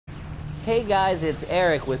Hey guys, it's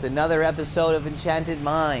Eric with another episode of Enchanted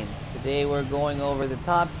Minds. Today we're going over the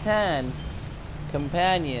top 10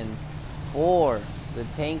 companions for the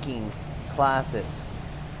tanking classes.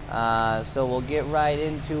 So we'll get right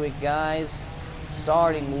into it, guys,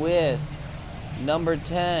 starting with number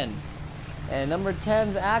 10. And number 10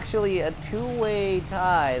 is actually a two-way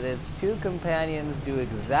tie. That's two companions do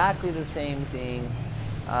exactly the same thing.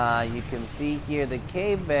 You can see here the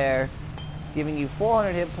Cave Bear giving you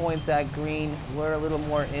 400 hit points at green. We're a little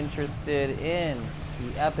more interested in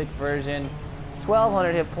the epic version.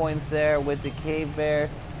 1200 hit points there with the Cave Bear.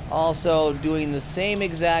 Also doing the same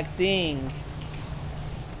exact thing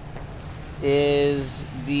is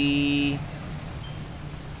the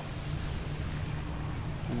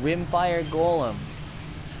Rimfire Golem.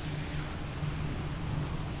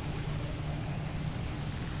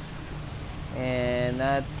 And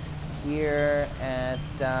that's here at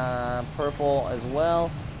purple as well.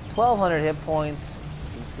 1200 hit points.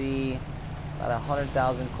 You can see about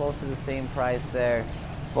 100,000, close to the same price there.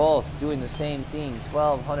 Both doing the same thing.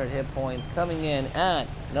 1200 hit points coming in at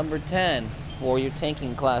number 10 for your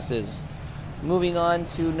tanking classes. Moving on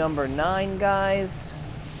to number 9, guys.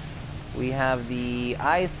 We have the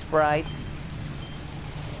Ice Sprite.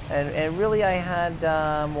 And really I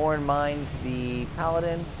had more in mind the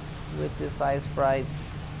Paladin with this Ice Sprite.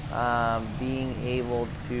 Being able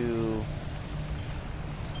to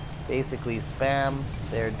basically spam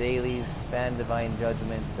their dailies, spam Divine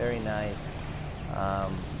Judgment, very nice.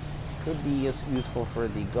 Could be useful for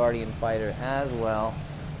the Guardian Fighter as well,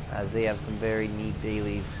 as they have some very neat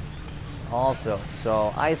dailies also.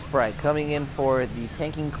 So Ice Sprite coming in for the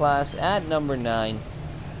tanking class at number 9.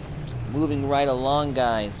 Moving right along,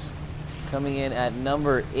 guys. Coming in at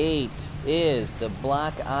number 8 is the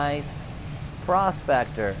Black Ice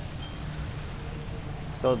Prospector.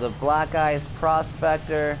 So the Black Ice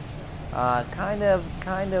Prospector, kind of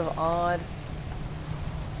odd,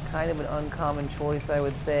 kind of an uncommon choice, I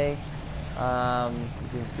would say. You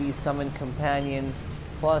can see Summon Companion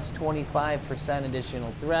plus 25%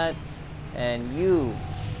 additional threat, and you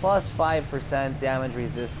plus 5% damage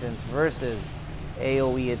resistance versus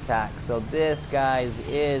AoE attack. So this, guys,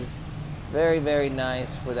 is very, very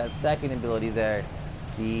nice for that second ability there.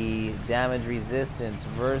 The damage resistance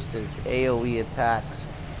versus AoE attacks.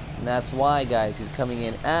 And that's why, guys, he's coming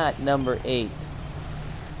in at number 8.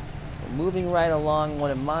 Moving right along,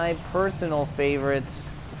 one of my personal favorites,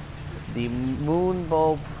 the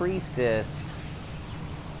Moonbow Priestess.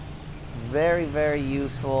 Very, very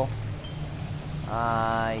useful.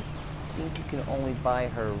 I think you can only buy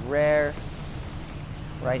her rare.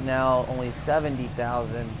 Right now, only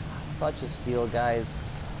 70,000. Such a steal, guys.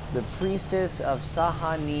 The Priestess of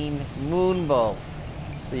Sahanin Moonbow.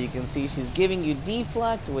 So you can see she's giving you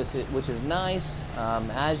deflect, which is nice.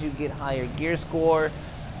 As you get higher gear score,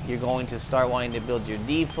 you're going to start wanting to build your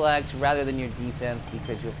deflect rather than your defense,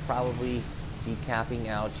 because you'll probably be capping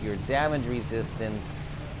out your damage resistance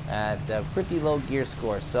at a pretty low gear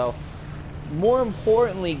score. So more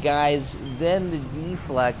importantly, guys, than the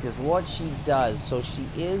deflect is what she does. So she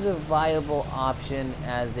is a viable option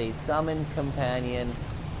as a summoned companion.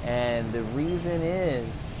 And the reason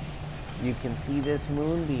is, you can see this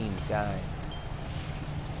Moonbeams, guys.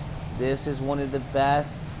 This is one of the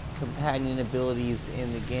best companion abilities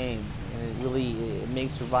in the game, and it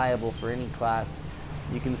makes her viable for any class.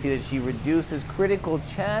 You can see that she reduces critical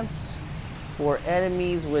chance for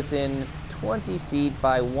enemies within 20 feet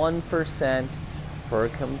by 1% per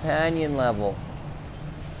companion level.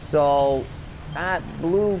 So at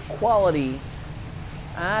blue quality,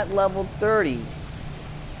 at level 30,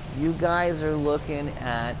 you guys are looking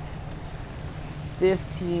at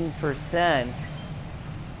 15%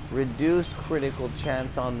 reduced critical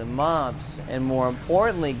chance on the mobs. And more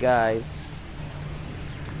importantly, guys,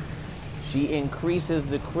 she increases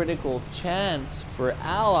the critical chance for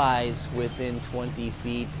allies within 20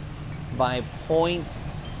 feet by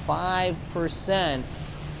 0.5%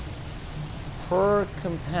 per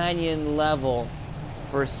companion level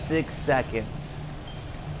for 6 seconds.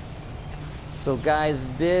 So guys,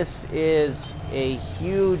 this is a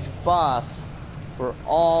huge buff for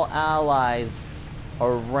all allies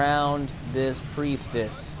around this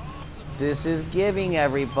priestess. This is giving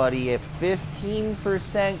everybody a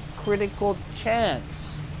 15% critical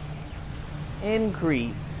chance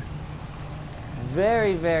increase.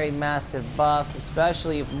 Very, very massive buff,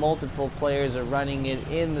 especially if multiple players are running it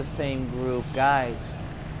in the same group. Guys,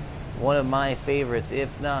 one of my favorites,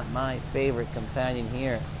 if not my favorite companion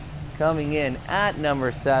here. Coming in at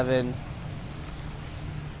number 7,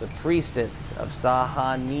 the Priestess of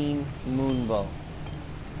Sahanin Moonbow.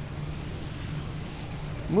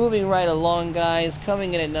 Moving right along, guys,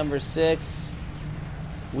 coming in at number 6,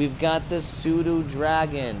 we've got the Pseudo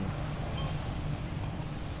Dragon.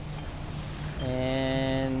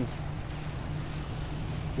 And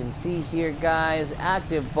you can see here, guys,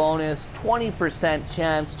 active bonus, 20%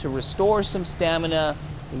 chance to restore some stamina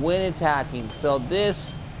when attacking. So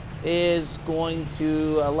this is going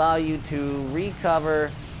to allow you to recover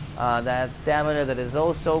that stamina that is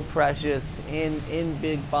oh so precious in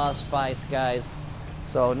big boss fights, guys.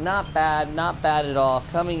 So not bad at all.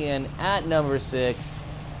 Coming in at number 6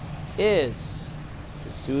 is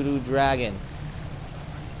the Pseudo Dragon.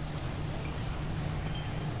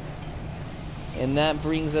 And that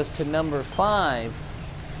brings us to number 5.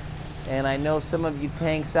 And I know some of you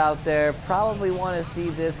tanks out there probably want to see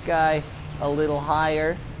this guy a little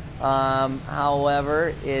higher.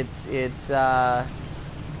 However,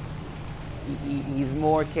 he's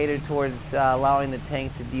more catered towards allowing the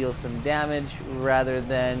tank to deal some damage rather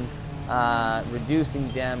than reducing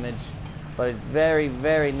damage. But a very,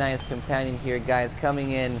 very nice companion here, guys,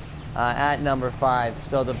 coming in at number 5.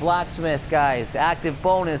 So the Blacksmith, guys, active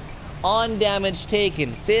bonus on damage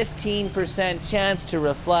taken, 15% chance to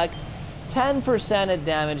reflect 10% of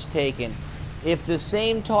damage taken. If the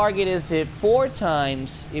same target is hit 4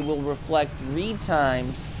 times, it will reflect 3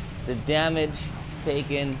 times the damage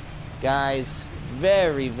taken. Guys,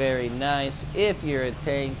 very, very nice. If you're a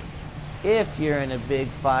tank, if you're in a big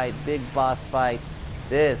fight, big boss fight,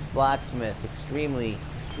 this Blacksmith, extremely,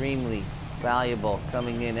 extremely valuable,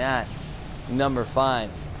 coming in at number 5.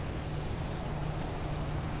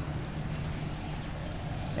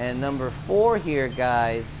 And number 4 here,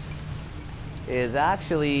 guys, is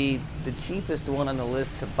actually the cheapest one on the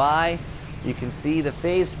list to buy. You can see the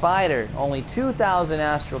Phase Spider, only 2,000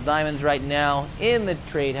 Astral Diamonds right now in the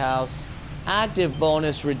trade house. Active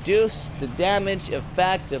bonus, reduce the damage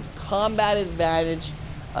effect of combat advantage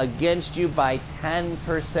against you by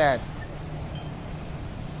 10%.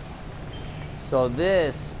 So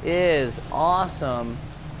this is awesome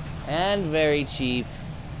and very cheap.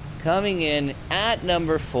 Coming in at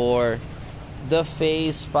number 4, the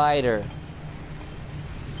Phase Spider.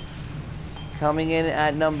 Coming in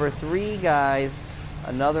at number 3, guys,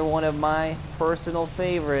 another one of my personal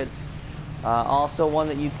favorites, also one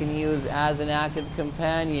that you can use as an active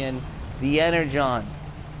companion, the Energon.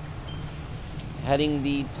 Heading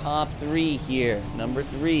the top 3 here, number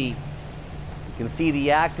 3. You can see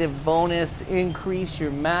the active bonus, increase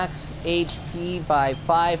your max HP by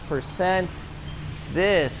 5%.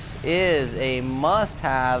 This is a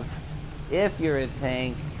must-have if you're a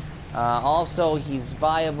tank. Also, he's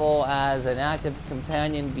viable as an active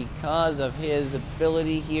companion because of his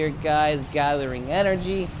ability here, guys, gathering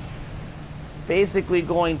energy. Basically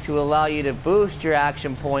going to allow you to boost your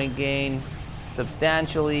action point gain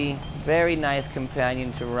substantially. Very nice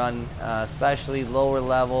companion to run, especially lower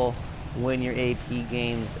level when your AP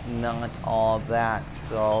gain's not all that.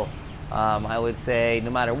 So I would say no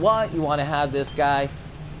matter what, you want to have this guy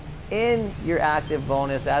in your active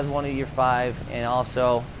bonus as one of your 5, and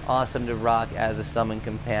also awesome to rock as a summon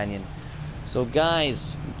companion. So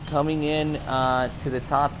guys, coming in to the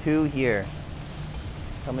top 2 here,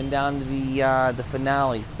 coming down to the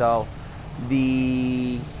finale. So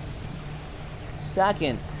the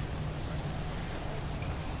second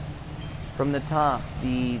from the top,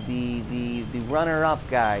 the runner-up,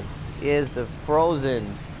 guys, is the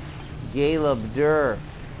Frozen Galeb Dur.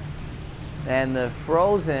 And the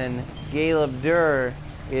Frozen Galeb Dur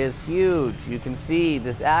is huge. You can see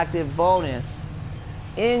this active bonus,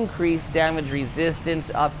 increased damage resistance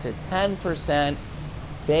up to 10%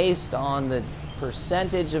 based on the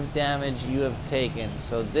percentage of damage you have taken.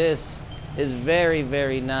 So this is very,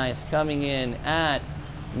 very nice, coming in at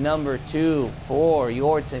number 2 for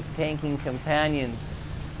your tanking companions,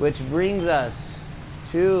 which brings us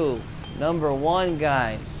to number 1,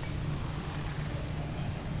 guys.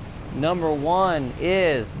 Number 1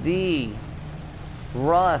 is the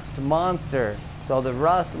Rust Monster. So the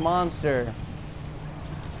Rust Monster,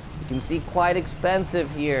 you can see quite expensive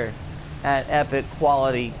here at epic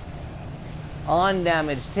quality. On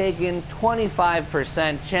damage taken,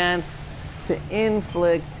 25% chance to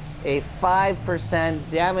inflict a 5%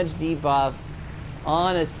 damage debuff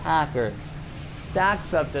on attacker.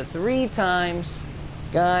 Stacks up to 3 times.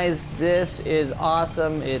 Guys, this is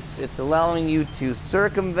awesome. It's allowing you to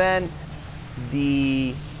circumvent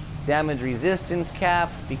the damage resistance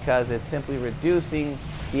cap because it's simply reducing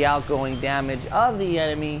the outgoing damage of the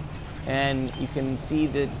enemy. And you can see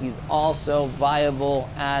that he's also viable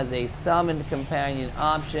as a summoned companion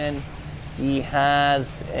option. He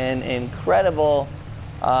has an incredible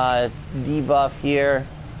debuff here.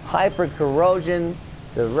 Hyper corrosion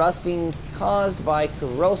The rusting caused by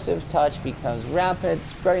corrosive touch becomes rapid,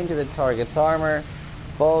 spreading to the target's armor.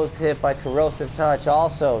 Foes hit by corrosive touch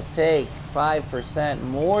also take 5%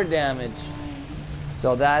 more damage.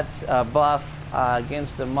 So that's a buff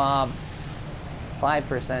against the mob.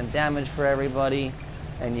 5% damage for everybody.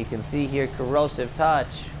 And you can see here, corrosive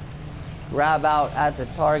touch. Grab out at the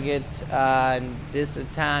target. This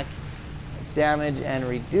attack damage and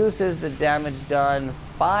reduces the damage done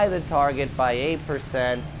by the target by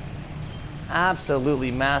 8%.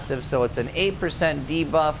 Absolutely massive. So it's an 8%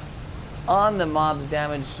 debuff on the mob's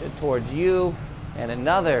damage towards you, and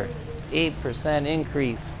another 8%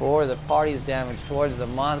 increase for the party's damage towards the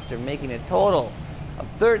monster, making a total of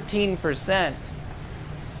 13%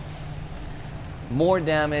 more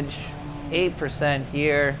damage. 8%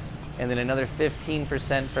 here, and then another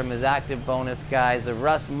 15% from his active bonus, guys. The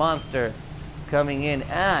Rust Monster coming in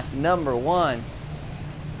at number 1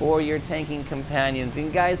 for your tanking companions.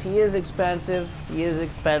 And guys, he is expensive.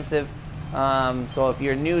 So if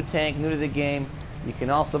you're a new tank, new to the game, you can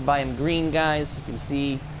also buy him green, guys. You can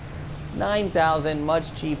see 9,000,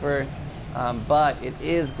 much cheaper, but it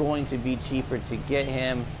is going to be cheaper to get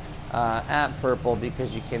him at purple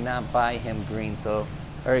because you cannot buy him green. So,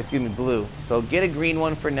 or excuse me, blue. So get a green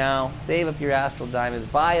one for now. Save up your astral diamonds.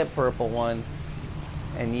 Buy a purple one,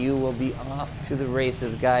 and you will be off to the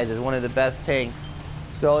races, guys, as one of the best tanks.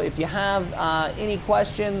 So if you have any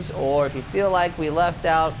questions, or if you feel like we left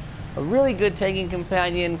out a really good tanking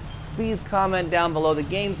companion, please comment down below. The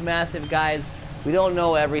game's massive, guys. We don't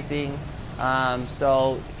know everything.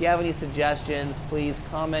 So if you have any suggestions, please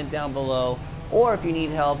comment down below. Or if you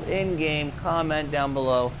need help in-game, comment down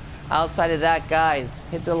below. Outside of that, guys,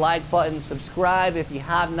 hit the like button, subscribe if you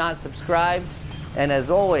have not subscribed. And as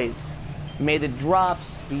always, may the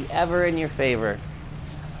drops be ever in your favor.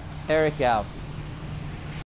 Eric out.